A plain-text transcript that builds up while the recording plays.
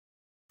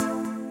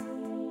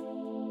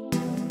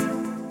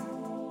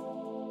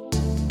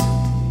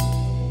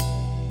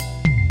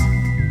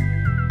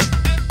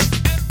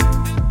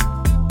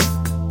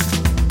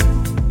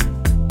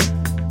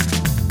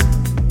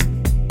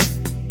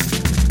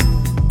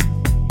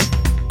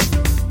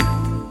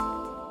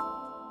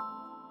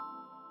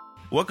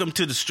Welcome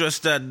to the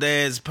Stressed Out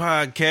Dads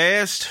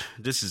podcast.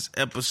 This is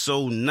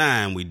episode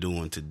 9 we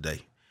doing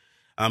today.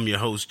 I'm your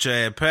host,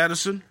 Chad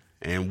Patterson,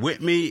 and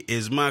with me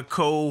is my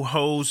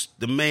co-host,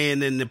 the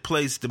man in the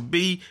place to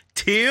be,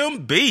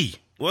 Tim B.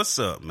 What's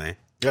up, man?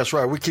 That's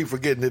right. We keep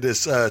forgetting that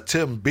it's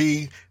Tim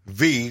B.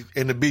 V,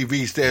 and the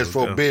BV stands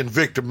for being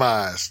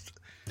victimized.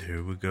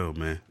 Here we go,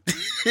 man.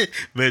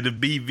 Man, the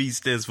BV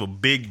stands for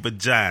big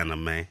vagina,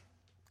 man.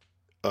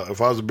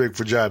 If I was a big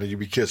vagina, you'd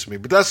be kissing me.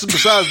 But that's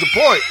besides the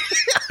point.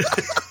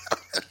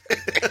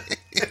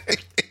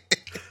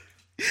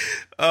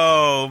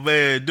 Oh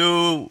man,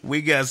 dude,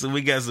 we got some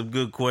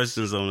good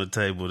questions on the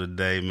table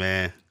today,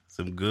 man.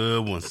 Some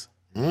good ones.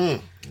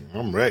 I'm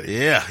ready.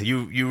 Yeah,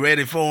 you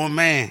ready for them,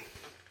 man?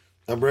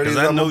 I'm ready.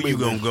 Because I know you're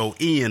going to go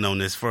in on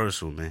this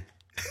first one, man.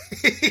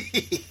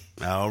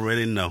 I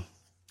already know.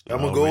 I'm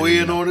going to go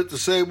in on it the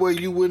same way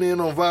you went in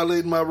on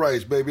violating my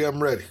rights, baby.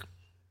 I'm ready.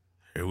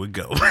 Here we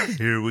go.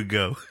 Here we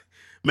go.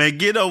 Man,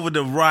 get over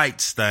the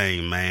rights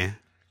thing, man.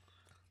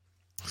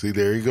 See,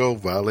 there you go.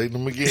 Violating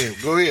them again.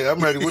 Go ahead.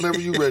 I'm ready whenever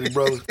you're ready,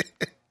 brother.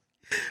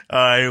 All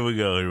right, here we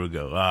go. Here we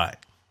go. All right.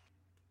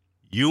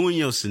 You and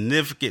your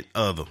significant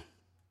other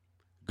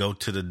go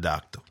to the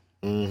doctor.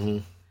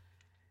 Mm-hmm.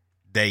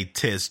 They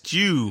test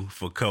you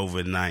for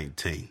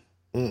COVID-19.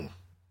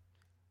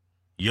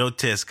 Your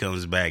test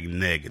comes back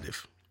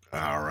negative.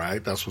 All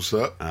right. That's what's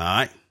up. All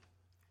right.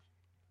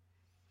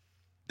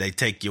 They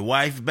take your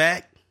wife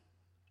back.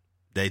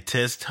 They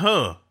test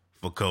her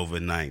for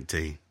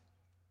COVID-19.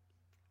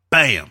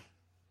 Bam.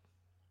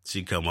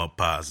 She come up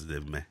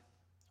positive, man.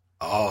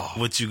 Oh.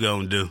 What you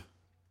gonna do?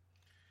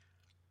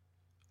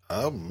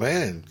 Oh,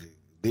 man.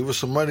 Leave her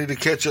some money to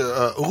catch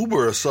a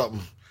Uber or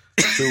something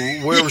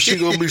to wherever she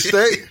gonna be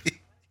staying.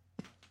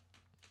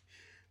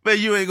 Man,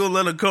 you ain't gonna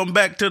let her come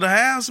back to the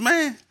house,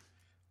 man?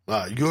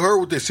 Nah, you heard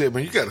what they said,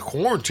 man. You got to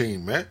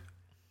quarantine, man.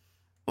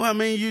 Well, I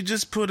mean, you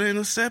just put her in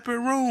a separate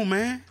room,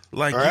 man.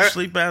 Like all you right.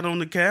 sleep out on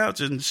the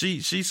couch and she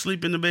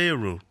sleep in the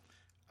bedroom.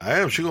 I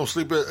am. She gonna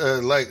sleep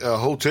at like a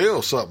hotel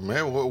or something,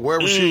 man.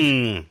 Wherever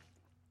she.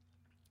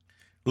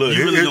 Look,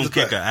 you really here's gonna the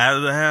kick thing. her out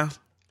of the house?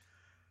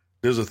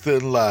 There's a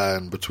thin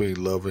line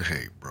between love and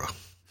hate, bro.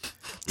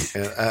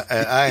 And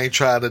I ain't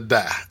trying to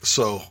die.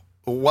 So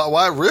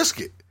why risk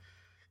it?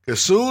 As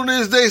soon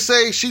as they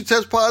say she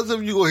tests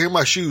positive, you gonna hear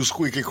my shoes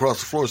squeaking across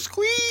the floor.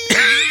 Squeak!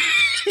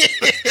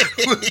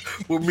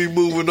 with me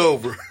moving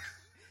over.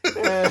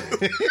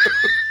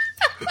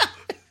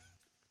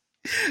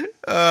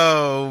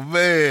 Oh,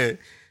 man.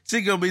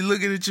 She gonna be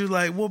looking at you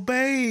like, well,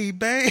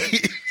 babe.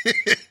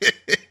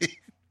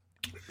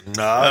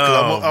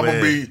 Nah, I'm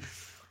gonna be.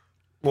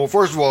 Well,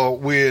 first of all,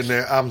 we in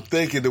there. I'm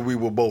thinking that we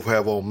will both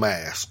have on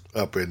masks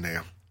up in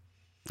there.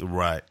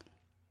 Right.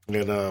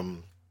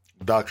 And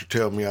doctor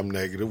tell me I'm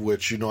negative,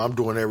 which, I'm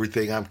doing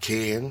everything I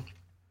can.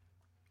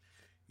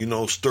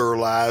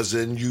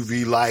 Sterilizing,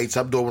 UV lights.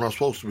 I'm doing what I'm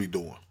supposed to be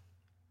doing.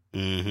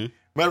 Mm-hmm.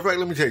 Matter of fact,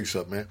 let me tell you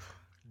something, man.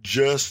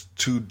 Just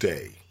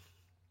today,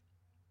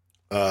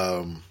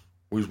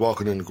 we was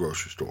walking in the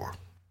grocery store.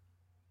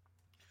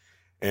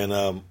 And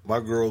my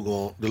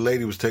girl, the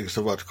lady was taking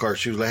stuff out the cart.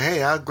 She was like,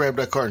 hey, I'll grab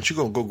that cart. And she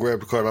going to go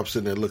grab the cart. I'm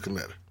sitting there looking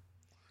at her.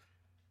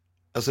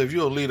 I said, if you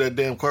don't leave that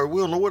damn cart,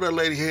 we don't know where that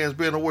lady hands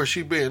been or where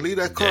she been. Leave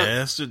that cart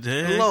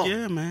alone.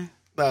 Yeah, man.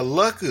 Now,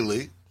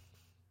 luckily,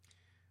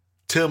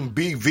 Tim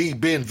BV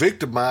being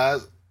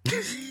victimized,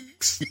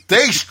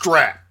 stay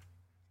strapped.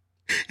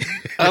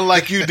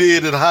 Unlike you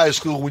did in high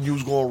school when you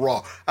was going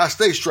raw. I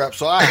stay strapped,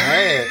 so I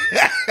had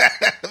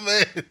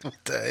man,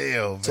 what the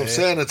hell, man? some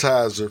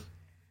sanitizer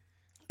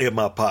in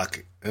my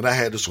pocket. And I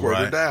had to squirt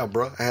her down,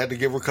 bro. I had to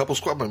give her a couple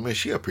squirts. Man,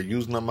 she up here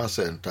using up my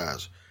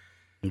sanitizer.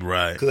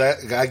 Right.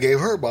 Because I gave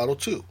her a bottle,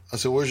 too. I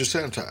said, where's your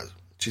sanitizer?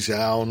 She said,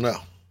 I don't know.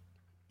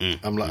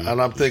 I'm like,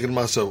 and I'm thinking to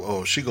myself,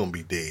 oh, she going to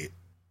be dead.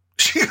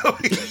 She going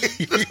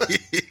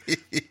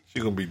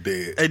to be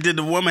dead. Hey, did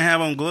the woman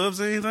have on gloves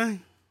or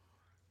anything?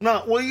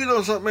 No, well, you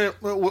know something, man,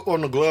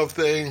 on the glove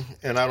thing,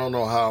 and I don't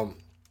know how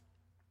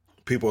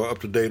people are up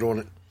to date on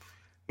it.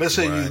 Let's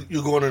say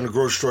you're going in the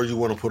grocery store, you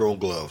want to put on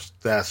gloves.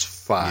 That's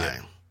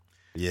fine.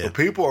 Yeah. But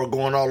people are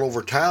going all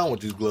over town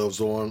with these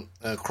gloves on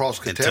and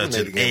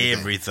cross-contaminating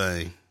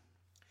everything.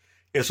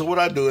 Yeah, so what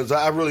I do is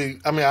I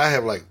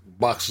have like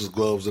boxes of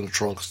gloves in the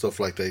trunk and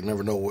stuff like that. You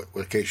never know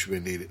what case you may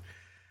need it.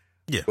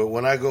 Yeah. But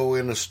when I go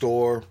in the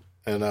store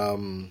and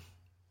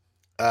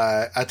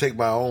I take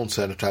my own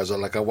sanitizer,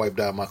 like I wipe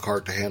down my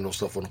cart to handle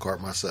stuff on the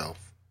cart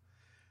myself.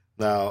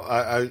 Now,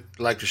 I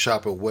like to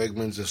shop at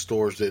Wegmans and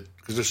stores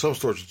because there's some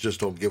stores that just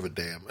don't give a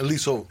damn, at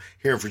least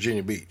here in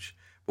Virginia Beach.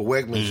 But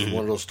Wegmans is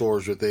one of those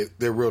stores that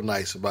they're real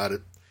nice about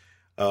it.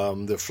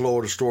 The flow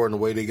of the store and the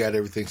way they got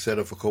everything set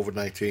up for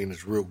COVID-19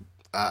 is real.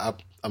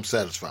 I'm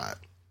satisfied.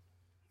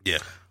 Yeah.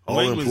 All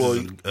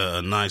Wegmans is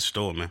a nice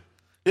store, man.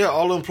 Yeah,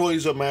 all the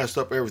employees are masked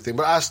up, everything.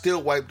 But I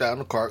still wipe down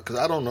the cart because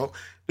I don't know.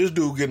 This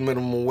dude getting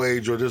minimum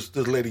wage or this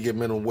lady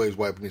getting minimum wage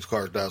wiping these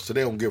carts down, so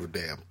they don't give a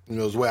damn.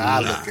 It's the way I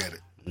look at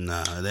it.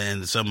 Nah,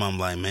 then some of them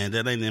like, man,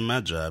 that ain't in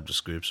my job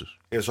description.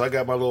 Yeah, so I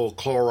got my little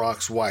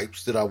Clorox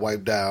wipes that I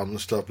wipe down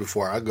and stuff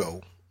before I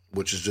go.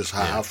 which is just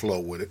how I flow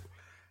with it.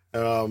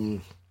 I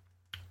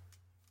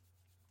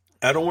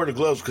don't wear the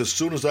gloves because as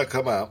soon as I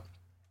come out,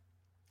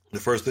 the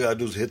first thing I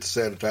do is hit the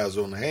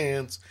sanitizer on the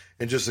hands,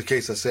 and just in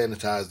case I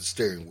sanitize the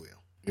steering wheel.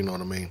 You know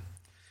what I mean?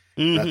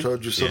 Mm-hmm. I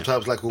told you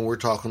sometimes, like when we're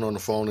talking on the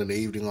phone in the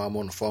evening or I'm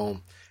on the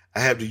phone, I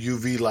have the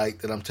UV light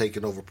that I'm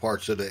taking over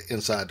parts of the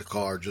inside the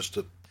car just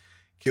to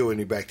kill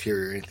any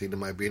bacteria or anything that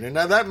might be in there.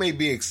 Now, that may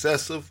be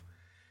excessive,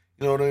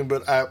 you know what I mean?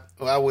 But I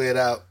weigh it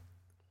out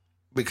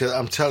because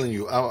I'm telling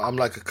you, I'm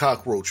like a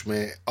cockroach,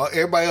 man.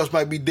 Everybody else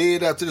might be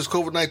dead after this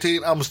COVID-19.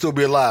 I'm going to still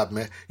be alive,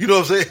 man. You know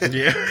what I'm saying?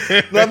 Yeah.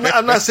 No,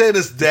 I'm not saying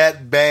it's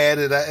that bad,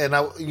 and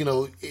I you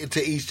know,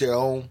 to each their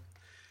own.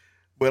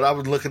 But I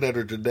was looking at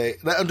her today.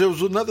 There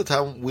was another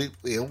time we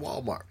in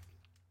Walmart.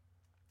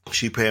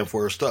 She paying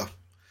for her stuff.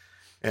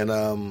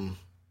 And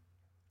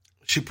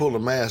she pulled a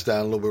mask down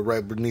a little bit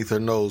right beneath her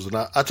nose. And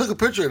I took a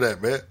picture of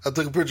that, man.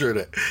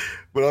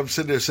 But I'm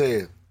sitting there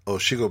saying, oh,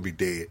 she going to be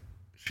dead.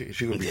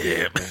 She going to be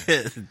dead,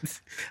 man.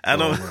 I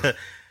don't...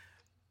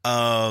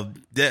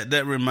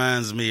 that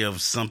reminds me of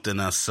something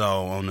I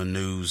saw on the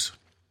news.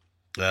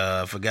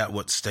 I forgot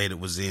what state it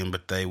was in,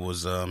 but they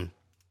was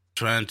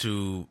trying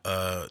to...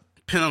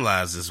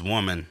 penalize this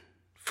woman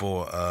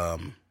for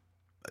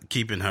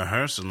keeping her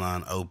hair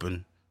salon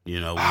open, you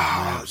know, when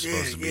it was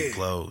supposed to be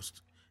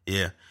closed.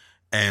 Yeah.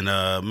 And,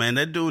 man,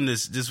 they're doing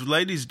this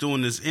lady's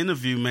doing this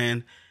interview,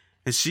 man,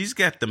 and she's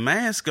got the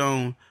mask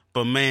on,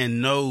 but, man,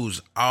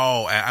 knows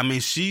all. I mean,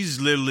 she's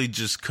literally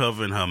just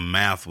covering her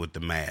mouth with the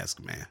mask,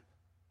 man.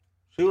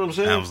 See what I'm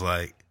saying? I was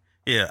like,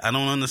 yeah, I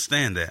don't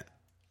understand that.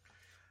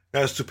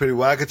 That's stupidity.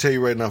 Well, I can tell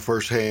you right now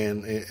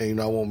firsthand, and you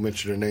know, I won't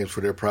mention their names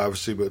for their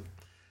privacy, but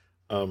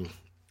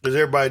as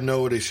everybody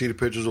know, they see the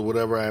pictures or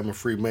whatever, I am a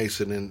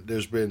Freemason, and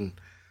there's been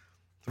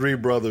 4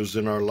 brothers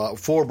in our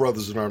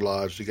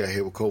lodge that got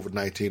hit with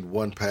COVID-19.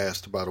 One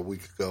passed about a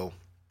week ago.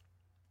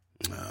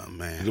 Oh,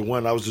 man. The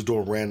one, I was just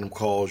doing random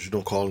calls, you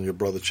know, calling your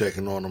brother,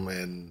 checking on him,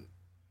 and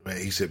man,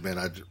 he said, man,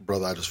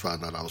 brother, I just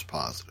found out I was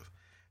positive.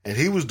 And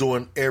he was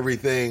doing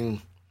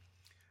everything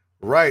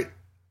right.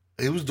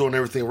 He was doing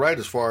everything right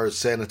as far as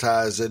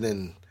sanitizing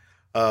and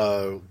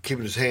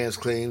keeping his hands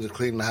clean and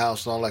cleaning the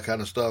house and all that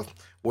kind of stuff.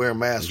 Wearing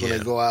masks when they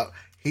go out.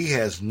 He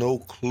has no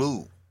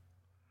clue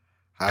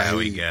how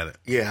he got it.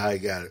 Yeah, how he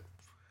got it.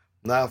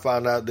 Now I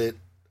found out that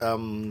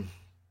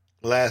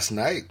last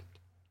night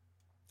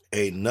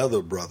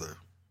another brother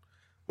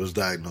was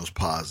diagnosed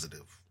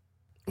positive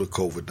with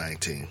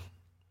COVID-19.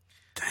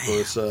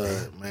 Damn, so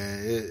it's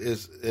man,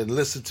 it's and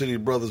listen to these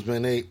brothers,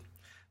 man.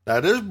 Now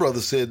this brother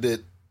said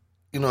that,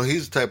 you know,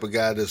 he's the type of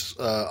guy that's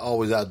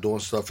always out doing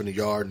stuff in the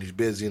yard and he's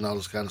busy and all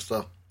this kind of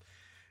stuff.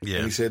 Yeah.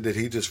 And he said that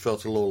he just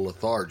felt a little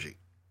lethargic.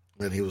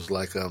 And he was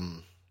like,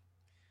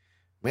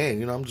 man,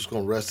 you know, I'm just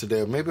going to rest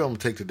today. Maybe I'm going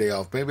to take the day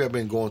off. Maybe I've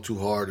been going too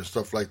hard and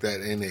stuff like that.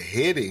 And it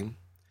hit him.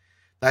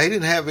 Now, he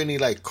didn't have any,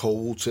 like,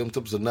 cold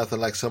symptoms or nothing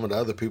like some of the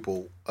other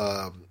people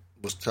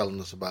was telling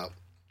us about.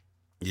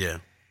 Yeah.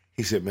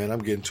 He said, man,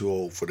 I'm getting too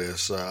old for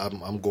this.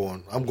 I'm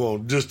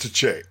going just to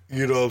check.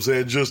 You know what I'm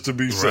saying? Just to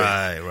be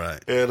safe. Right.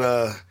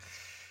 And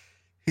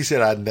he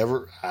said, I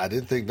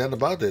didn't think nothing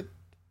about it.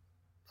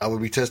 I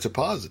would be tested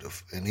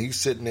positive. And he's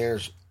sitting there,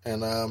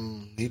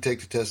 and he take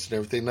the test and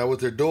everything. Now, what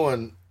they're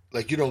doing,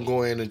 like, you don't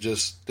go in and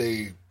just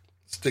they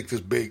stick this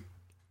big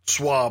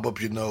swab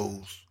up your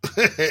nose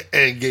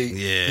and get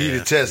you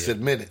the test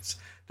in minutes.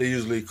 They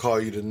usually call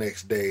you the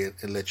next day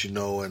and let you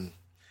know. And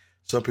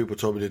some people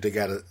told me that they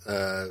got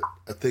a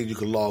thing you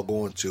can log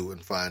on to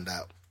and find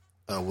out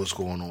what's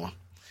going on.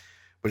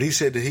 But he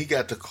said that he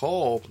got the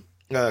call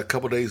a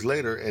couple days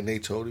later, and they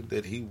told him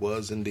that he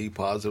was indeed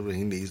positive and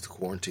he needs to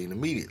quarantine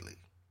immediately.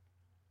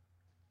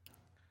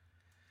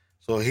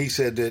 So he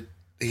said that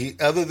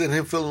other than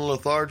him feeling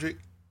lethargic,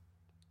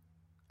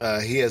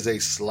 he has a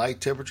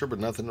slight temperature, but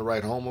nothing to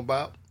write home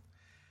about.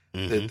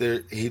 Mm-hmm.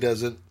 That he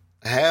doesn't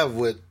have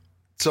what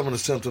some of the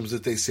symptoms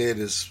that they said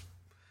is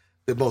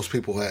that most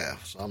people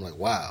have. So I'm like,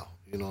 wow,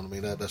 you know what I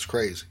mean? That's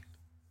crazy.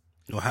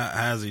 Well,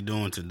 how's he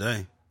doing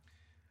today?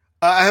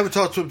 I haven't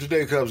talked to him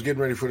today because I was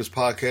getting ready for this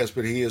podcast,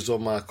 but he is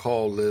on my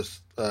call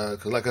list.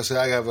 Because, like I said,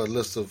 I have a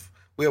list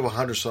we have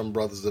 100-some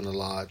brothers in the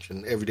lodge,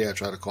 and every day I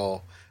try to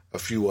call a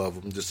few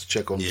of them just to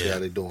check on them, see how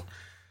they're doing.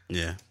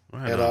 Yeah,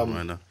 right and,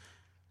 on.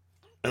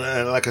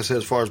 And like I said,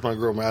 as far as my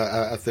girl,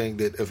 man, I think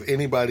that if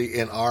anybody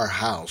in our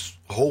house,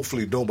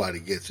 hopefully nobody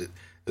gets it,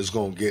 is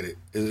going to get it.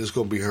 It's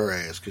going to be her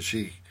ass because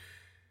she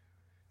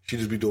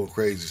just be doing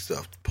crazy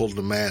stuff, pulling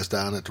the mask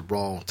down at the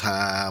wrong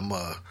time,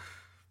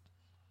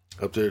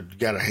 up there,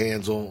 got her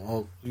hands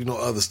on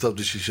other stuff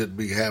that she shouldn't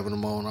be having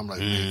them on. I'm like,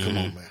 man, come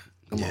on, man.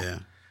 Come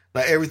on.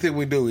 Now, everything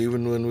we do,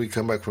 even when we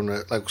come back from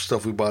that, like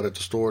stuff we bought at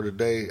the store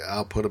today,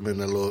 I'll put them in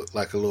a little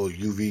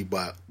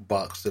UV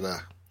box that I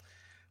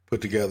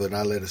put together, and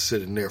I let it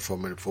sit in there for a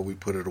minute before we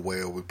put it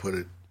away, or we put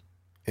it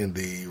in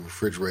the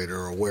refrigerator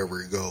or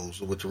wherever it goes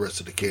with the rest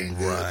of the canned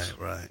goods.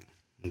 Right.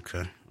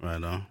 Okay,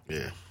 right on.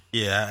 Yeah.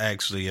 Yeah, I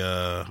actually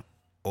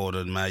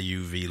ordered my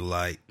UV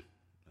light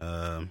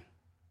the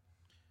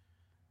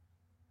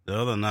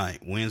other night,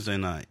 Wednesday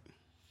night.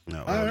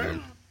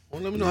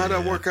 Well, let me know how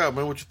that work out,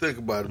 man. What you think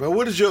about it, man?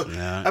 What is your?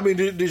 Yeah. I mean,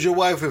 did your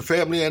wife and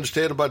family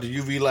understand about the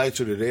UV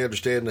lights, or did they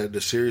understand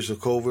the series of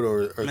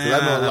COVID? Or Man,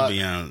 I know a lot. I'll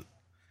be honest.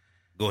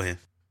 Go ahead.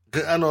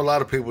 I know a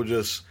lot of people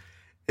just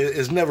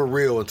it's never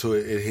real until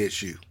it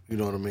hits you. You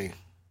know what I mean?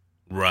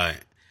 Right,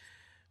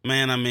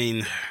 man. I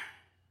mean,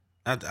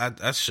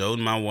 I showed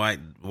my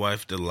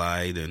wife the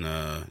light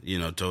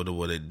and told her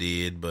what it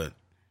did, but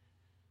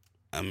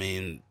I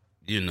mean,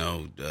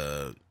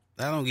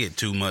 I don't get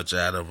too much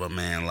out of her,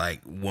 man,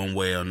 like one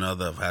way or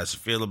another of how she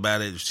feel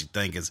about it. If she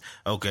think it's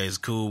okay, it's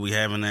cool, we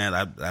having that.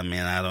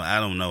 I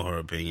don't know her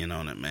opinion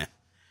on it, man.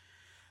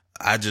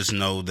 I just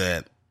know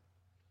that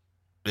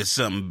it's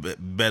something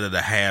better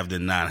to have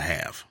than not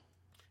have.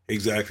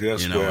 Exactly.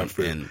 That's what I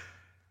feel. And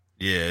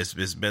yeah,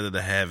 it's better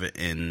to have it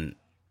than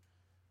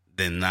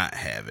not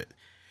have it.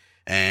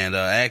 And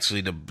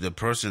actually, the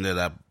person that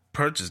I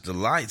purchased the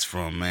lights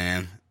from,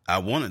 man, I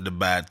wanted to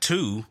buy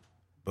 2.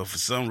 But for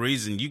some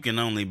reason, you can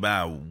only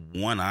buy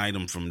 1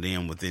 item from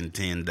them within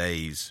 10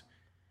 days.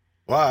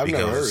 Wow, I've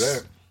never heard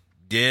that.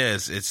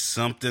 Yes, it's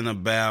something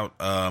about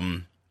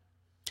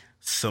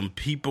some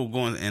people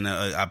going, and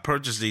I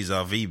purchased these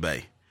off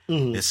eBay.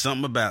 Mm-hmm. It's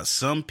something about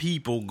some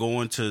people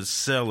going to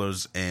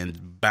sellers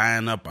and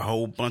buying up a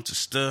whole bunch of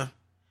stuff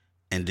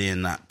and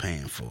then not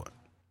paying for it.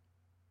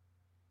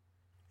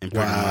 And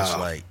pretty much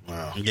like,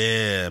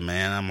 yeah,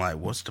 man, I'm like,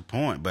 what's the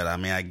point? But I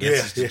mean, I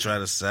guess it's to try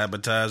to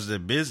sabotage their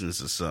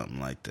business or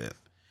something like that.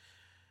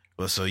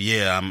 But so,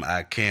 yeah,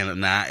 I can't.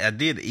 Now, I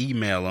did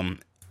email them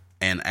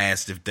and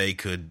asked if they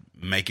could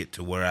make it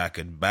to where I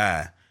could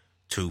buy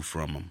 2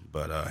 from them,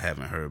 but I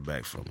haven't heard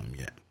back from them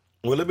yet.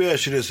 Well, let me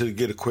ask you this to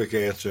get a quick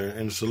answer,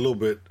 and it's a little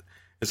bit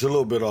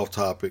off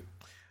topic.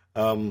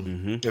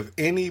 If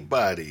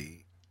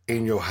anybody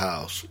in your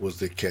house was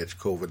to catch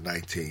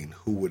COVID-19,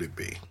 who would it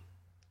be?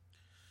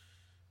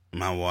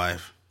 My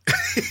wife.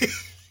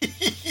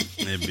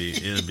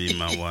 It'd be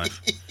my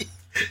wife.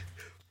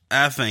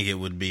 I think it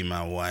would be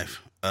my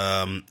wife.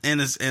 And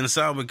it's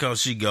all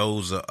because she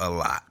goes a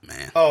lot,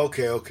 man. Oh,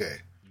 okay.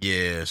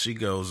 Yeah, she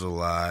goes a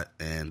lot,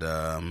 and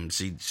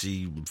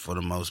she for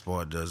the most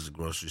part does the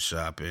grocery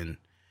shopping,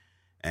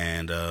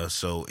 and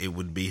so it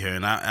would be her.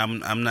 And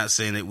I'm not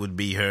saying it would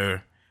be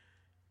her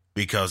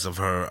because of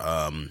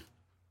her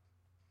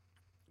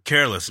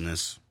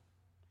carelessness.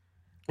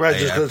 Right,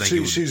 just because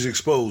she's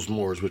exposed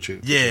more is what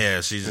you.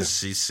 Yeah, she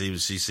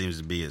seems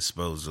to be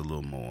exposed a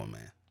little more,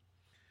 man.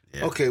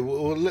 Yeah. Okay,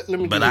 well let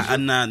me. But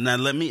now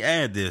let me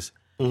add this.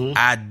 Mm-hmm.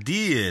 I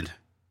did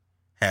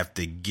have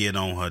to get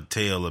on her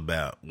tail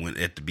about when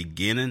at the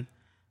beginning,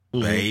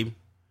 babe,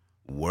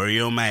 wear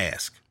your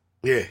mask.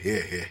 Yeah.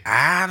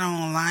 I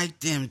don't like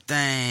them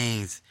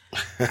things.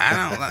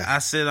 I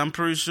said I'm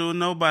pretty sure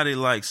nobody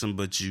likes them,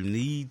 but you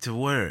need to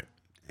wear it.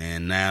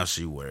 And now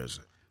she wears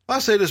it. I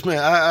say this, man.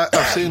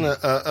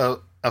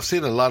 I've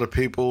seen a lot of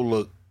people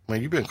look.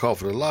 Man, you've been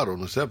coughing a lot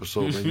on this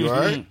episode, man. You all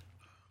right?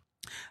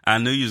 I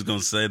knew you was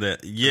gonna say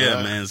that.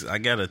 Yeah, man. I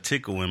got a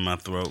tickle in my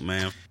throat,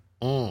 man.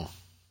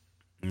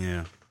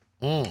 Yeah.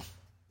 All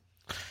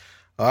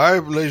right,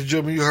 ladies and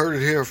gentlemen, you heard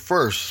it here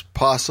first.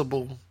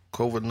 Possible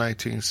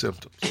COVID-19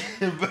 symptoms.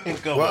 I'm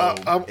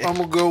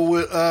gonna go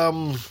with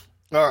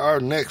our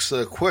next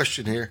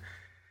question here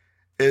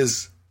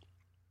is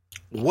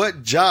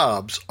what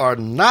jobs are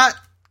not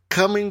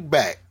coming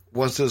back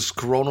once this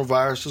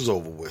coronavirus is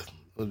over with?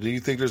 Do you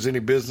think there's any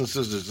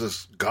businesses that's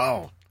just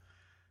gone?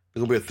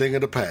 They're gonna be a thing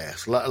of the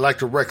past, like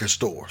the record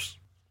stores.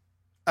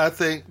 I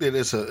think that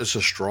it's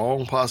a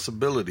strong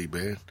possibility,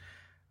 man.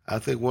 I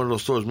think one of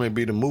those stores may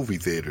be the movie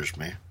theaters,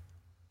 man.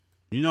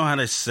 You know how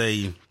they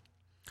say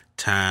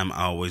time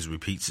always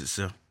repeats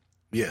itself?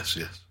 Yes.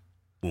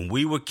 When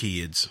we were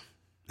kids,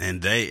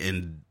 and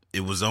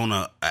it was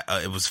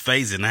it was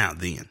phasing out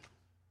then.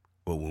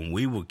 But when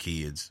we were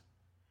kids,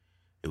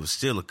 it was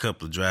still a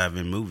couple of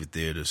drive-in movie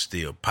theaters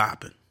still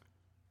popping.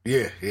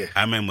 Yeah.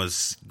 I remember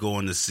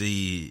going to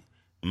see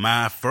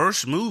my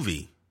first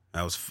movie.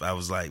 I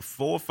was like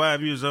 4 or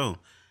 5 years old.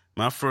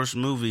 My first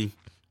movie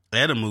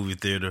at a movie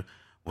theater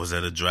was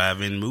at a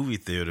drive-in movie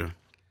theater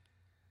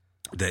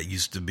that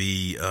used to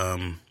be,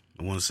 I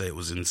want to say it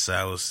was in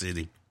Siler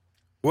City.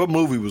 What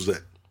movie was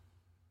that?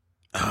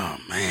 Oh,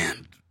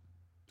 man.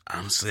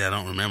 Honestly, I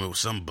don't remember. It was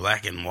some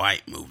black and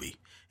white movie,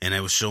 and they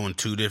were showing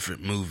 2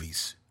 different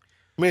movies.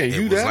 Man,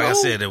 you that old? Like I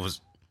said, it was,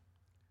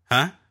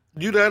 huh?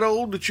 You that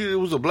old that it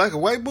was a black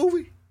and white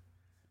movie?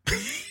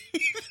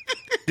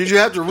 Did you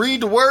have to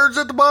read the words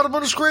at the bottom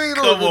of the screen?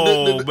 Come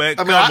on, man.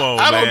 I don't know.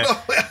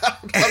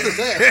 I'm just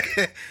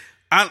asking.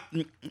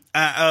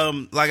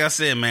 Like I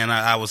said, man,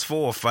 I was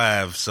 4 or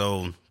 5,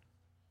 so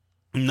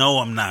no,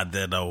 I'm not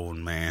that old,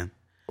 man.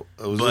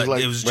 Was this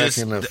like back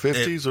in the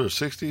 50s or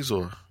 60s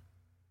or?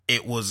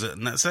 It was.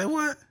 Say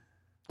what?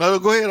 Oh,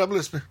 go ahead. I'm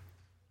listening.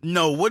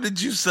 No, what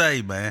did you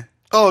say, man?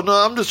 Oh no,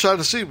 I'm just trying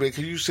to see, man.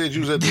 Because you said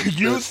you was at the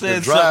said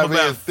the something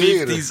about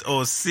theater. 50s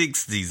or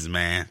 60s,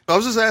 man. I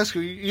was just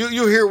asking you.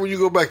 You'll hear when you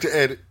go back to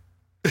edit.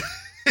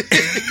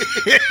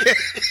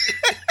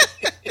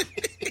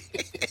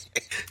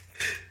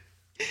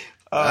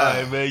 All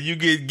right, man. You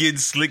getting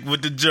slick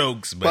with the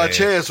jokes, man. By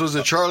chance, was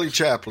it Charlie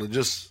Chaplin?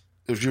 Just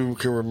if you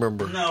can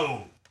remember.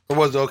 No. It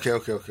was okay.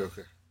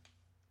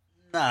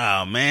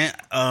 Nah, man.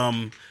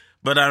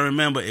 But I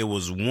remember it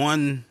was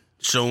one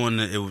showing.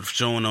 It was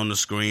showing on the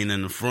screen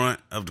in the front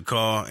of the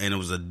car, and it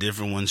was a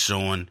different one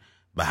showing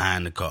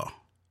behind the car.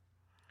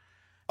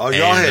 Oh,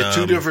 y'all had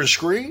two different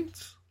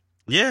screens?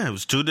 Yeah, it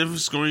was two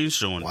different screens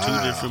showing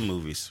two different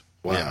movies.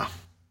 Wow. Yeah.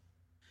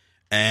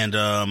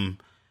 And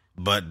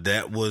but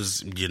that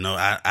was,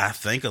 I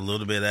think a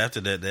little bit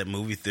after that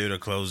movie theater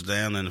closed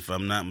down, and if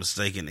I'm not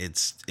mistaken,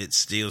 it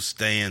still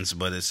stands,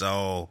 but it's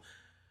all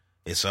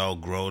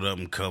grown up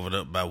and covered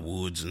up by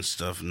woods and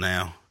stuff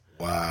now.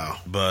 Wow.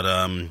 But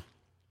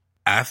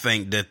I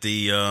think that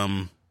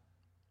the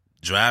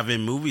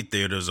drive-in movie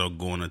theaters are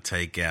going to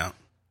take out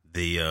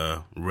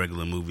the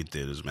regular movie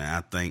theaters, man.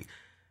 I think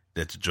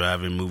that the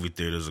drive-in movie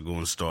theaters are going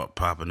to start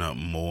popping up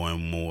more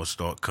and more,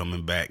 start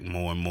coming back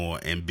more and more,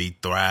 and be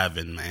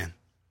thriving, man.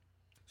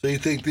 So you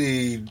think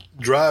the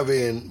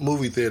drive-in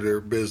movie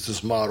theater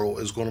business model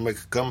is going to make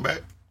a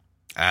comeback?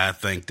 I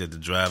think that the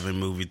drive-in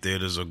movie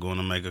theaters are going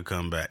to make a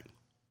comeback.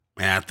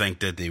 And I think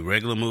that the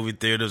regular movie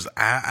theaters,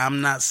 I'm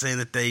not saying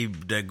that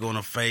they're going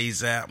to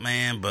phase out,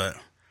 man, but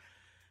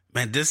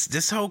man,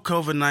 this whole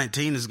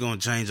COVID-19 is going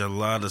to change a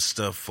lot of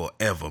stuff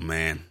forever,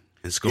 man.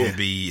 It's going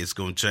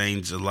to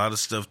change a lot of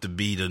stuff to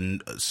be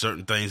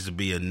certain things to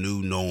be a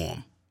new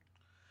norm.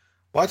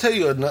 Well, I'll tell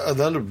you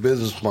another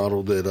business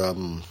model that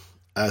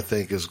I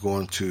think is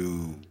going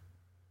to,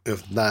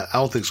 if not, I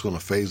don't think it's going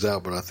to phase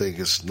out, but I think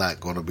it's not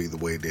going to be the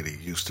way that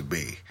it used to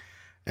be.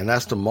 And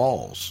that's the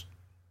malls.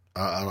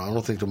 I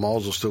don't think the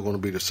malls are still going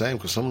to be the same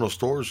because some of those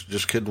stores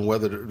just couldn't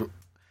weather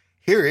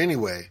here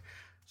anyway.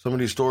 Some of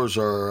these stores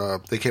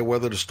they can't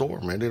weather the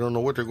storm, man. They don't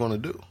know what they're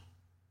going to do.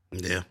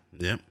 Yeah.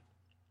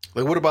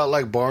 Like, what about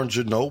like Barnes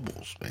and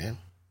Nobles, man?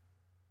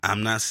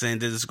 I'm not saying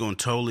that it's going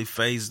to totally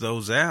phase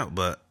those out,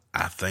 but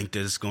I think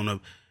that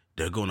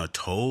they're going to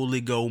totally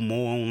go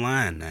more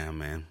online now,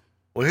 man.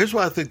 Well, here's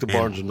why I think the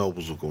Barnes and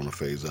Nobles are going to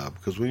phase out.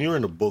 Because when you're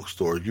in a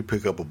bookstore, you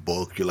pick up a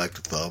book, you like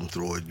to thumb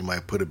through it, you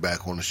might put it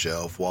back on the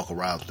shelf, walk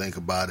around, think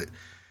about it.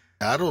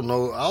 I don't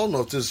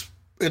know if this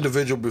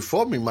individual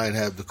before me might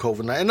have the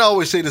COVID-19. And I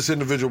always say this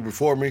individual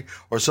before me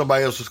or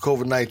somebody else with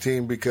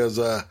COVID-19 because,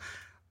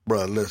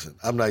 bro, listen,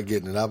 I'm not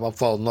getting it. I'm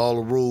following all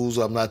the rules.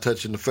 I'm not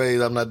touching the face.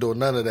 I'm not doing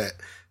none of that.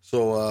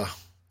 So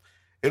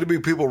it'll be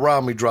people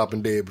around me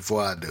dropping dead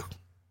before I do.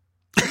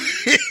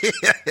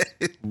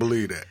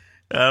 Believe that.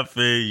 I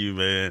feel you,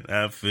 man.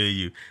 I feel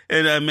you.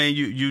 And I mean,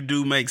 you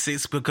do make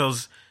sense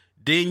because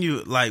then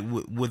you, like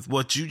with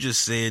what you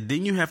just said,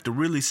 then you have to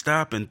really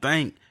stop and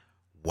think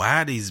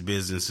why these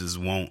businesses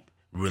won't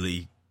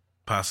really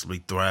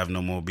possibly thrive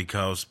no more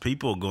because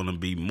people are going to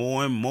be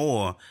more and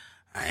more,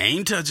 I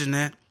ain't touching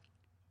that.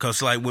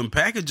 Because like when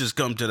packages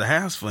come to the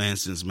house, for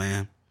instance,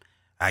 man,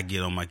 I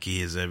get on my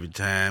kids every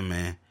time,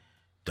 man.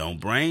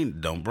 Don't bring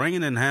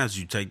it in the house.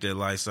 You take that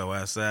Lysol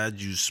outside,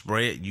 you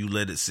spray it, you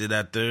let it sit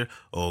out there,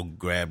 or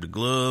grab the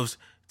gloves,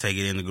 take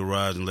it in the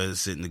garage and let it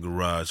sit in the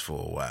garage for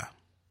a while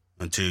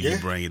until you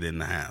bring it in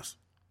the house.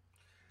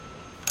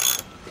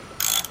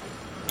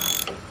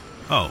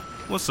 Oh,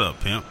 what's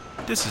up, pimp?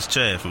 This is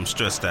Chad from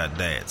Stressed Out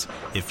Dads.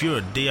 If you're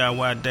a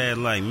DIY dad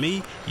like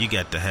me, you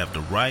got to have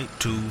the right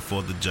tool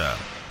for the job.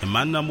 And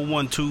my number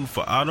one tool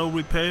for auto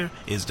repair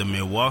is the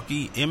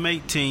Milwaukee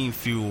M18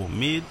 Fuel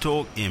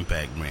Mid-Torque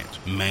Impact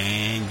Wrench.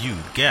 Man, you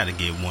gotta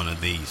get one of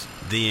these.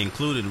 The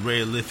included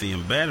red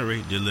lithium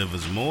battery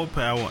delivers more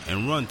power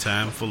and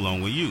runtime for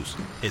longer use.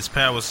 Its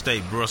Power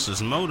State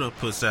brushless motor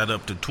puts out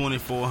up to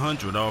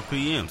 2,400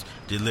 RPMs,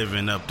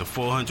 delivering up to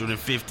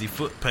 450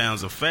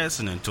 foot-pounds of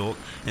fastening torque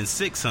and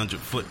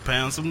 600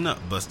 foot-pounds of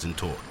nut-busting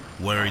torque.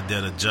 Worried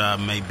that a job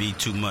may be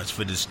too much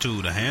for this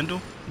tool to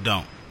handle?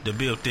 Don't. The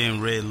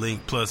built-in Red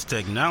Link Plus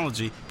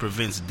technology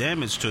prevents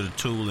damage to the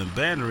tool and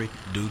battery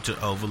due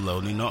to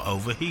overloading or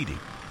overheating.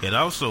 It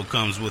also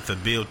comes with a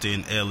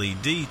built-in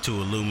LED to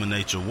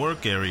illuminate your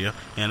work area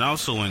and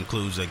also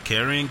includes a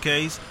carrying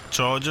case,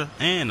 charger,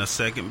 and a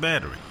second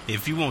battery.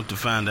 If you want to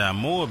find out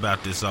more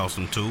about this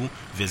awesome tool,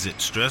 visit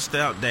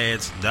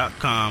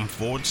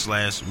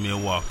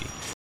stressedoutdads.com/Milwaukee.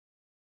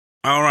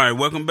 All right,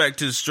 welcome back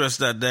to the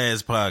Stressed Out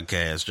Dads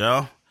podcast,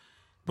 y'all.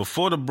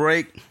 Before the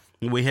break,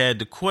 we had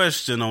the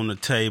question on the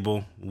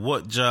table,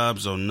 what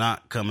jobs are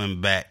not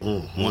coming back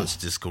once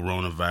this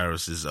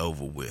coronavirus is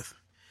over with?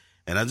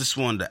 And I just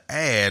wanted to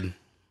add,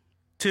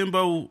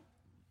 Timbo,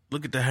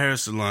 look at the hair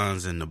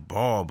salons and the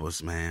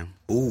barbers, man.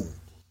 Ooh.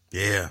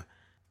 Yeah.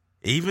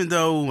 Even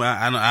though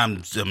I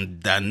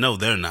know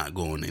they're not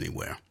going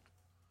anywhere,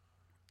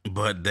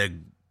 but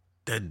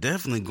they're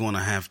definitely going to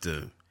have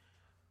to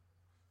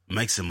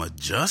make some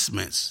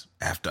adjustments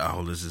after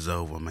all this is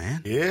over,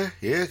 man. Yeah,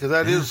 because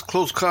that is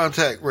close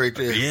contact right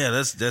there. Yeah,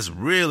 that's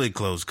really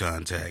close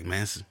contact,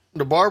 man.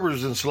 The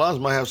barbers and salons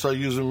might have to start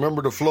using,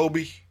 remember the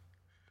Flowbee?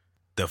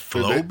 The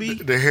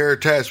Flowbee? The hair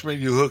attachment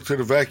you hook to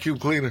the vacuum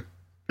cleaner.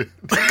 yeah,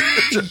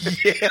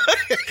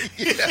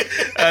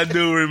 I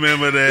do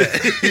remember that.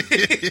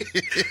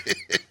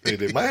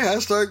 They Man, I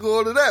start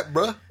going to that,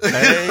 bro.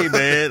 Hey,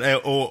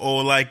 man,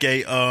 or like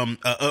a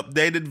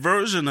updated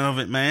version of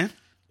it, man.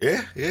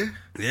 Yeah.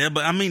 Yeah,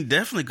 but I mean,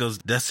 definitely, because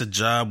that's a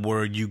job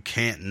where you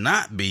can't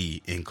not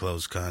be in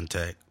close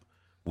contact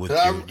with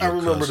I your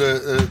remember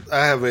customer.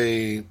 I have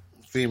a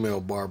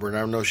female barber, and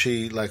I know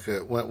she, like,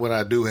 when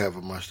I do have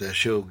a mustache,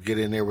 she'll get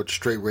in there with the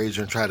straight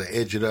razor and try to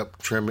edge it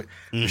up, trim it.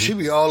 Mm-hmm. She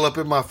be all up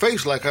in my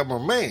face like I'm her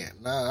man.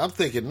 Now, I'm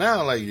thinking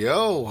now, like,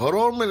 yo, hold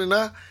on a minute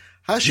now.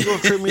 How's she going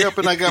to trim me up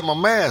and I got my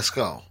mask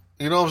on?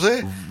 You know what I'm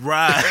saying?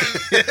 Right.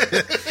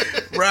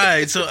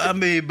 Right. So, I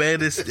mean,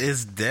 man,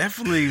 it's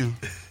definitely,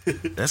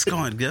 that's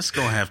going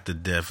to have to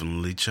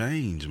definitely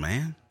change,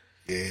 man.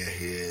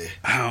 Yeah.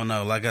 I don't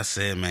know. Like I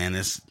said, man,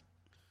 this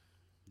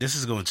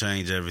is going to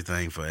change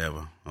everything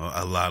forever.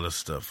 A lot of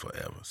stuff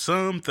forever.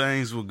 Some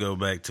things will go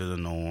back to the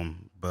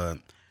norm, but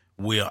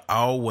we'll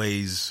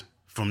always,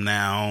 from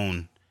now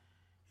on,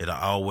 it'll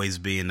always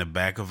be in the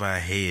back of our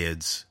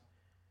heads,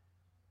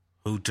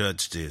 who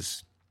touched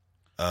this?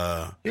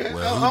 I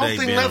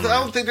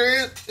don't think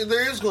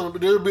there is going to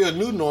be. There'll be a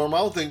new norm. I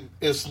don't think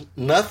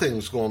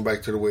nothing's going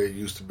back to the way it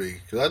used to be.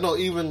 Because I know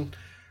even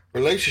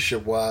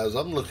relationship wise,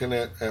 I'm looking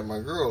at my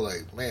girl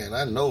like, man,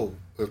 I know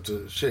if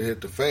the shit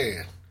hit the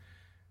fan,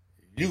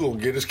 you gonna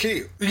get us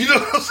killed. You know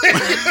what I'm saying?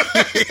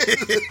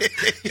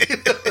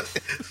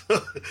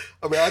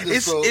 I mean, I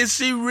just is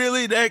she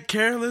really that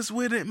careless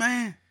with it,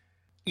 man?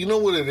 You know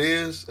what it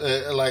is?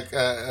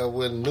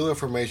 When new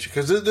information,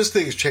 because this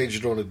thing is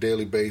changing on a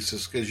daily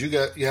basis. Because you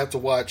have to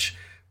watch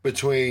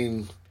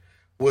between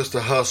what's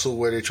the hustle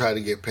where they try to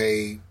get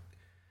paid.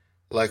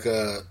 Like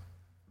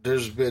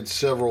there's been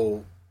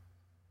several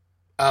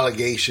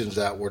allegations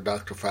out where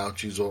Dr.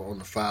 Fauci's on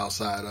the foul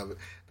side of it.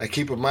 Now,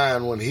 keep in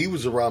mind, when he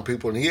was around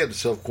people and he had to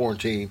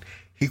self-quarantine,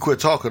 he quit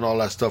talking all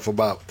that stuff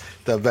about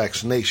that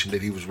vaccination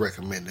that he was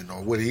recommending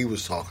or what he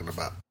was talking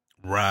about.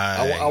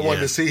 Right. I wanted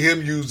to see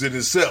him use it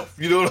himself.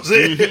 You know what I'm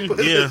saying? Mm-hmm,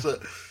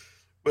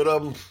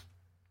 yeah.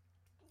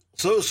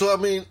 So I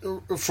mean,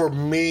 for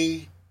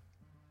me,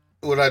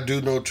 what I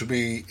do know to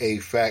be a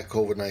fact,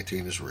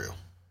 COVID-19 is real.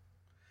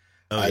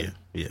 Oh,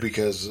 yeah.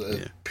 Because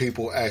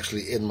people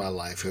actually in my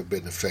life have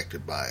been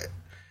affected by it.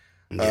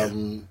 Yeah.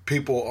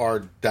 People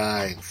are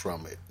dying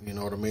from it. You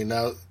know what I mean?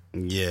 Now,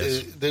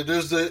 yes,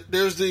 there's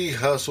the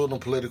hustle on the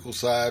political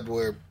side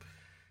where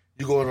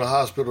you go in the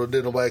hospital,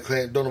 don't nobody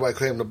claim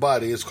the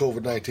body. It's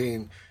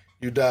COVID-19.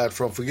 You died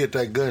from, forget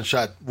that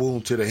gunshot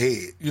wound to the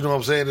head. You know what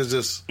I'm saying? It's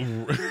just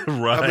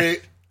right. I mean,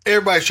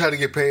 everybody's trying to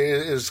get paid.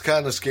 It's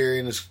kind of scary,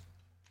 and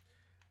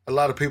a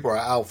lot of people are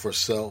out for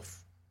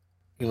self.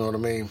 You know what I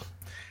mean?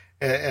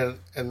 And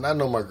I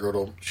know my girl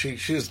don't.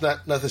 She's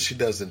not nothing she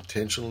does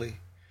intentionally.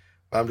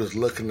 I'm just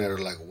looking at her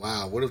like,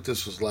 wow, what if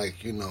this was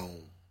like,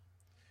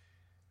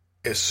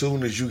 as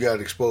soon as you got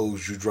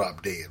exposed, you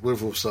dropped dead? What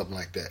if it was something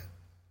like that?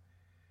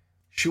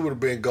 She would have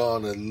been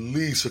gone at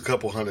least a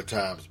couple hundred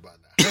times by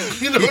now.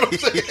 You know what I'm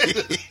saying?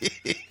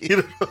 You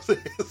know what I'm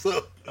saying?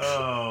 So,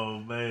 oh,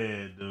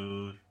 man,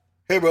 dude.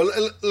 Hey, bro,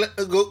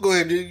 go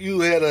ahead.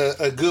 You had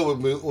a good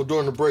one. Well,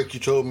 during the break,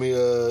 you told me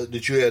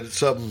that you had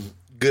something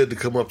good to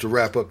come up to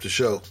wrap up the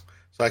show.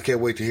 So I can't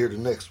wait to hear the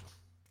next one.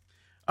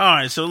 All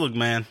right, so look,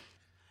 man.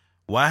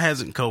 Why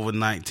hasn't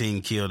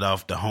COVID-19 killed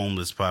off the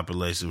homeless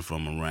population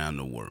from around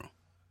the world?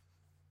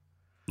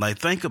 Like,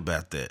 think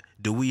about that.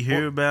 Do we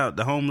hear about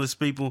the homeless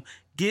people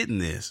getting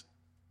this?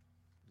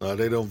 No,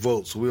 they don't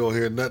vote, so we don't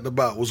hear nothing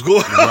about what's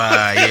going on.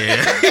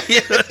 Right,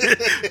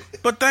 yeah.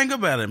 But think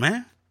about it,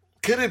 man.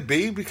 Could it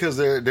be because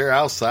they're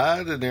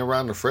outside and they're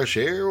around the fresh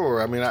air?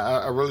 Or, I mean,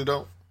 I really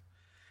don't.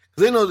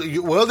 They know,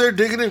 they're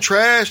digging in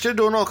trash. They're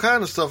doing all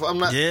kinds of stuff. I'm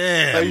not.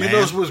 Yeah, man. You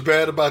know what's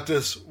bad about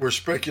this? We're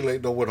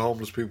speculating on what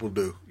homeless people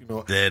do.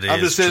 That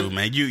is true,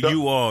 man.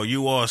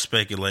 You are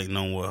speculating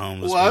on what homeless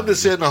people do. Well, I'm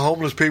just saying the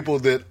homeless people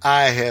that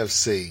I have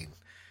seen.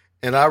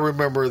 And I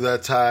remember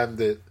that time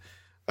that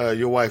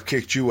your wife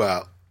kicked you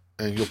out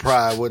and your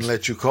pride wouldn't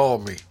let you call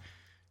me.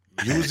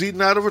 You was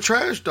eating out of a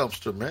trash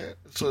dumpster, man.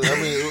 So, I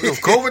mean,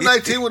 if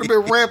COVID-19 would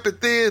have been rampant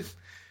then,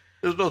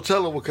 there's no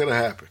telling what could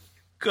have happened.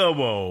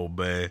 Come on,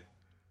 man.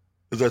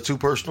 Is that too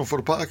personal for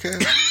the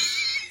podcast?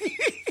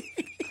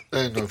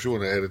 I didn't know if you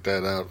want to edit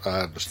that out. I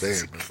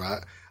understand.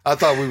 I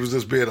thought we was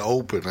just being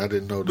open. I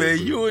didn't know that.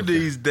 Man, you and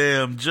these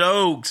damn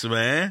jokes,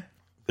 man.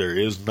 There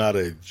is not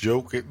a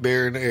joke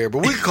there in the air.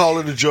 But we can call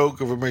it a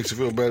joke if it makes you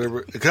feel better.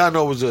 Because I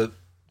know it was a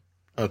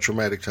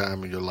traumatic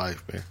time in your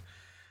life, man.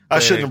 I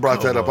shouldn't have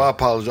brought that up. I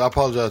apologize. I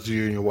apologize to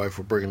you and your wife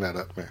for bringing that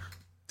up, man.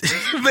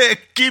 Man,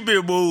 keep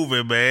it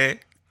moving, man.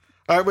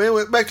 All right,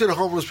 man. Back to the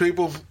homeless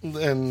people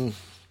and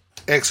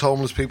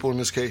ex-homeless people in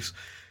this case.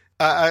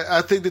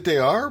 I think that they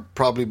are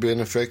probably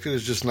being affected.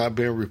 It's just not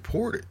being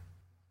reported.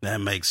 That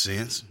makes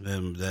sense.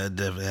 That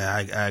definitely,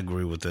 I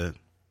agree with that.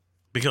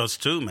 Because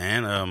too,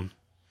 man,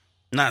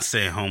 not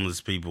saying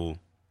homeless people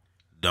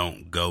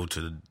don't go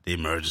to the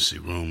emergency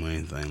room or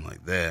anything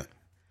like that,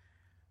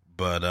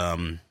 but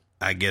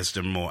I guess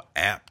they're more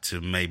apt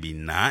to maybe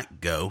not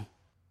go.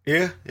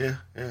 Yeah.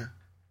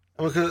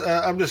 Because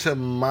I'm just saying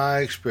my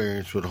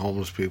experience with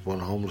homeless people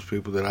and homeless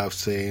people that I've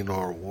seen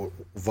or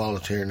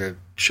volunteering at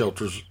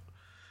shelters.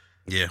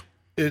 Yeah.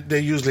 They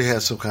usually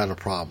had some kind of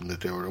problem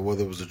that they were,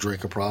 whether it was a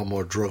drinking problem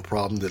or a drug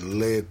problem that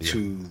led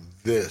to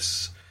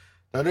this.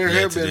 Now there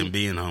have been them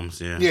being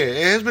homeless. Yeah. Yeah,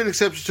 it has been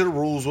exceptions to the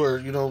rules where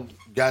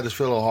guys just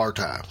fell on hard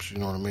times. You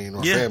know what I mean?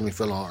 Or family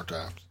fell on hard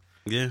times.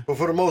 Yeah. But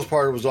for the most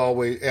part,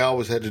 it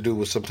always had to do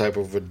with some type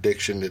of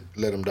addiction that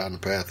led them down the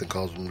path and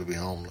caused them to be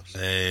homeless.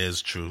 That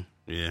is true.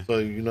 Yeah.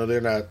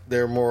 So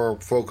they're more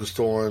focused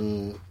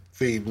on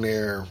feeding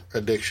their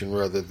addiction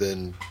rather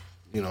than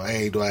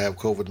hey, do I have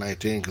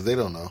COVID-19? Because they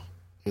don't know.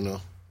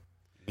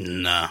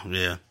 Nah.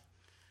 Yeah.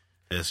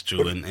 That's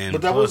true.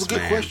 But that was a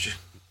good question.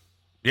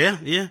 Yeah.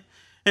 Yeah.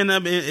 And I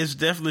mean, it's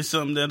definitely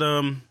something that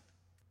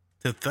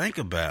to think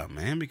about,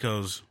 man,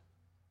 because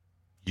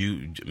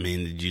you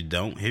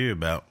don't hear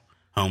about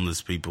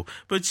homeless people,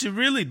 but you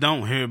really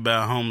don't hear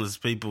about homeless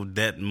people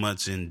that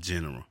much in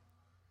general.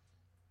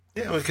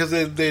 Yeah, because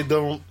they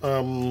don't.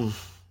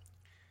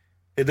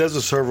 It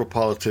doesn't serve a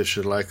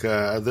politician. Like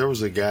there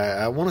was a guy,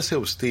 I want to say it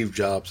was Steve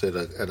Jobs at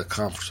a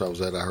conference I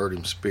was at. I heard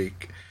him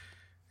speak,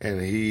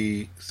 and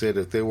he said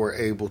if they were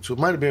able to, it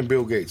might have been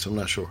Bill Gates, I'm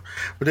not sure,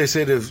 but they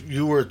said if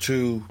you were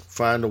to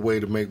find a way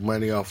to make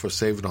money off of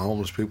saving the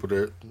homeless people,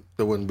 there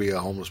wouldn't be a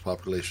homeless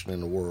population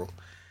in the world.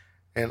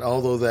 And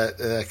although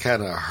that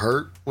kind of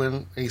hurt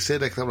when he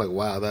said that, 'cause I'm like,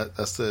 wow,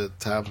 that's the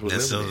times we're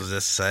living in.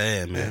 That's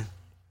sad, man.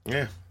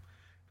 Yeah.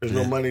 There's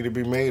no money to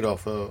be made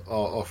off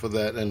of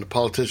that, and the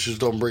politicians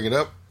don't bring it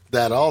up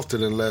that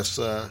often unless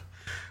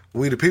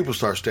we the people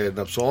start standing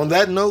up. So on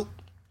that note,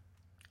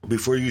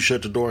 before you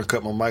shut the door and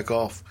cut my mic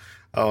off,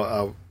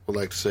 I would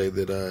like to say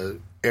that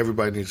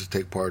everybody needs to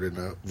take part in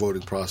the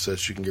voting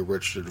process. You can get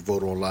registered to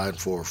vote online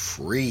for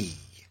free.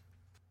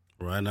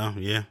 Right now,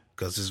 yeah,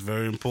 because it's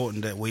very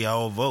important that we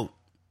all vote.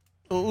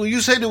 Well,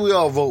 you say that we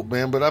all vote,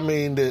 man, but I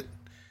mean that,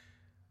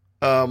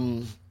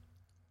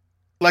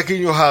 like in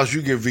your house,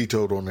 you get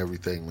vetoed on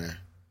everything, man.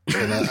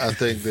 And I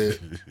think that,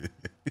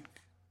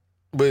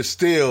 but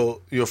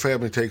still, your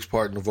family takes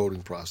part in the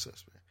voting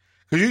process, man.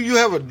 Because you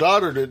have a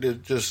daughter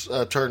that just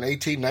turned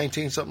 18,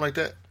 19, something like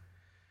that?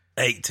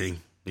 18,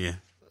 yeah.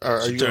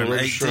 She turned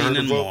 18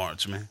 in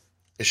March, man.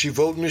 Is she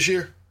voting this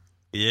year?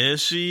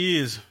 Yes, she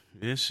is.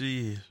 Yes,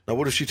 she is. Now,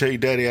 what if she tell you,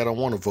 Daddy, I don't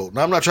want to vote?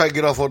 Now, I'm not trying to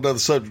get off on another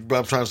subject, but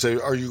I'm trying to say,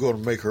 are you going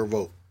to make her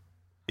vote?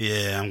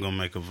 Yeah, I'm going to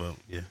make her vote,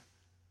 yeah.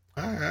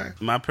 All right.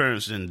 My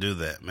parents didn't do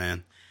that,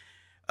 man.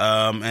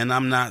 And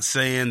I'm not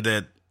saying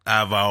that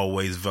I've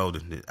always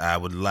voted. I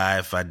would lie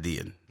if I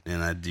did.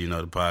 And I do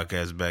the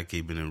podcast back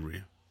keeping it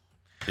real.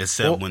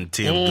 Except when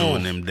Tim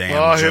doing them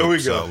damn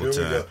jokes all the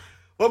time.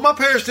 Well, my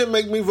parents didn't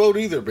make me vote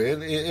either,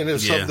 man. And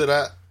it's something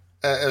that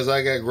as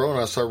I got grown,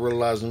 I started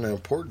realizing the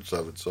importance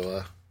of it.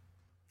 So,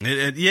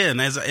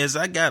 and as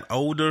I got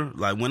older,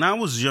 like when I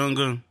was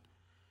younger,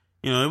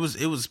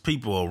 it was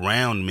people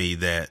around me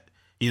that,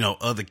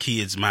 other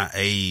kids my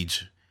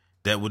age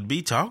that would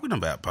be talking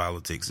about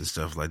politics and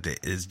stuff like that.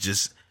 It's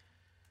just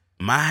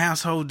my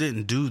household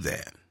didn't do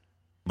that.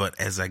 But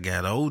as I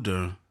got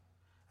older,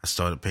 I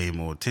started paying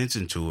more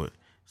attention to it.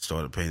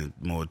 Started paying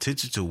more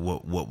attention to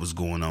what was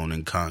going on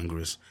in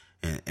Congress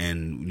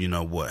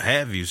and what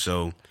have you.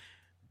 So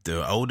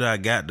the older I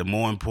got, the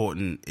more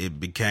important it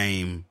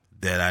became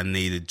that I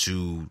needed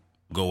to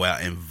go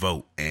out and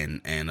vote and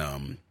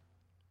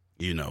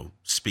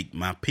speak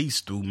my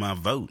piece through my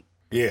vote.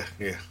 Yeah.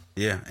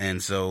 Yeah,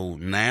 and so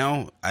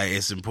now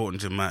it's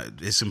important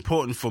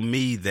for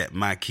me that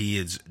my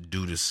kids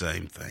do the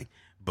same thing.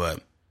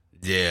 But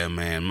yeah,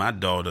 man, my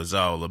daughter's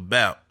all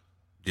about.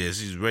 Yeah,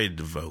 she's ready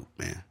to vote,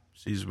 man.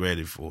 She's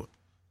ready for it.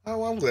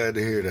 Oh, I'm glad to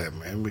hear that,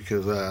 man,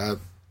 because I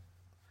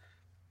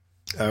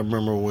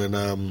remember when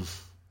I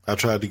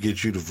tried to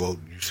get you to vote.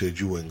 You said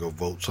you wouldn't go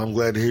vote, so I'm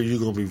glad to hear you're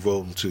gonna be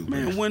voting too,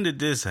 man. When did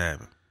this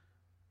happen?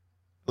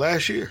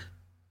 Last year.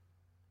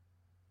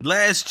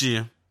 Last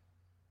year.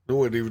 There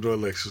wasn't even no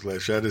elections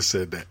last year. I just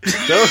said that.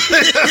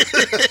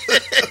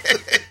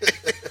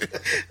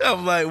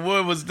 I'm like,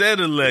 what was that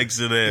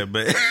election at,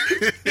 man?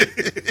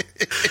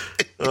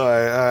 All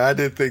right, I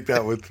didn't think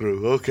that one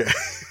through. Okay.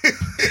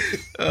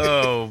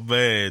 Oh,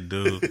 man,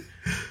 dude.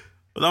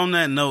 But on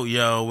that note,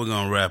 y'all, we're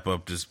going to wrap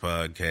up this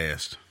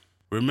podcast.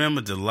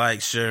 Remember to like,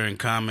 share, and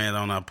comment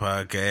on our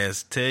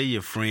podcast. Tell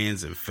your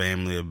friends and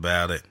family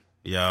about it.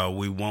 Y'all,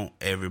 we want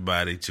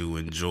everybody to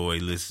enjoy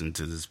listening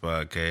to this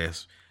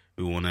podcast.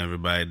 We want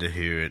everybody to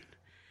hear it.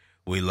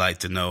 We like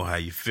to know how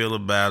you feel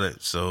about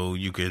it, so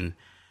you can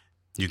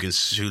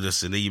shoot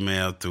us an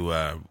email through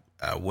our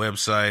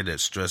website at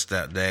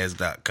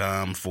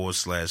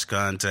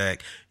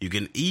stressedoutdads.com/contact. You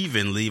can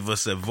even leave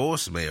us a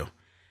voicemail.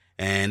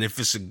 And if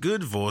it's a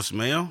good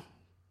voicemail,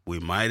 we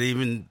might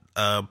even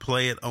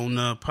play it on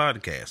the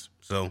podcast.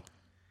 So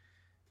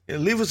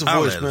leave us a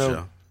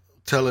voicemail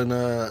telling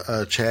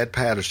Chad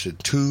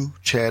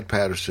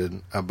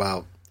Patterson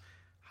about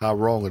how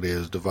wrong it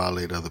is to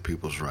violate other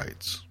people's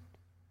rights.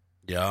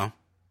 Y'all,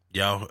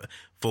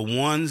 for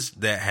ones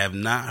that have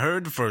not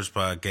heard the first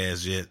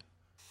podcast yet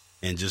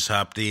and just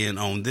hopped in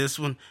on this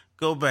one,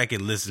 go back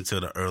and listen to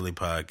the early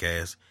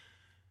podcast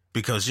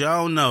because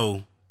y'all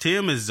know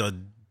Tim is a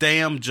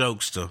damn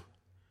jokester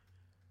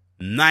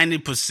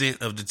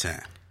 90% of the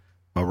time.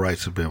 My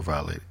rights have been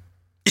violated.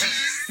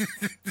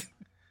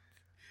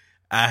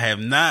 I have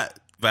not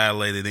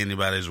violated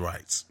anybody's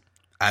rights.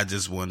 I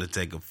just want to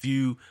take a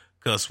few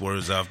cuss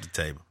words off the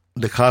table.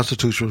 The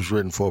Constitution was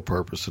written for a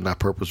purpose, and that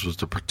purpose was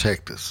to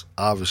protect us.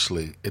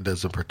 Obviously, it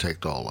doesn't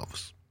protect all of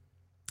us.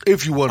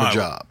 If you want a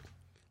job.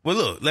 Well,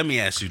 look, let me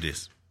ask you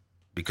this,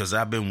 because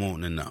I've been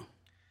wanting to know.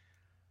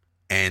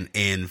 And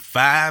in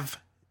five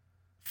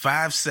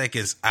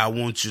seconds, I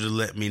want you to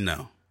let me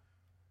know.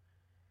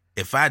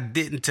 If I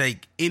didn't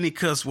take any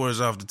cuss words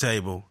off the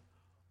table,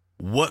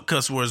 what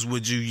cuss words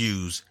would you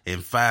use in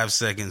 5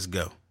 seconds?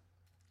 Go.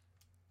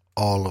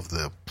 All of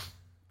them.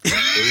 There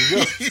you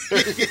go.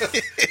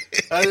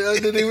 I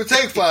didn't even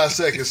take 5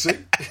 seconds, see?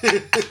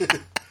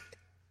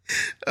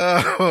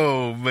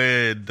 Oh,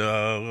 man,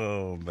 dog.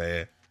 Oh,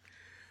 man.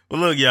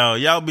 Well, look,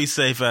 y'all be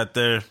safe out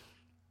there.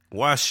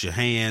 Wash your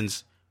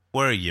hands.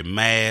 Wear your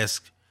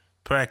mask.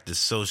 Practice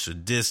social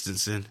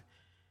distancing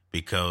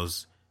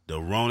because the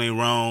Ronnie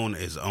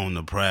is on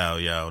the prowl,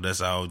 y'all.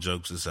 That's all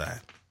jokes aside.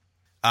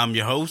 I'm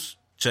your host,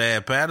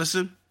 Chad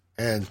Patterson.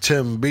 And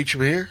Tim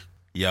Beecham here.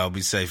 Y'all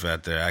be safe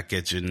out there. I'll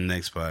catch you in the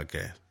next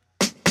podcast.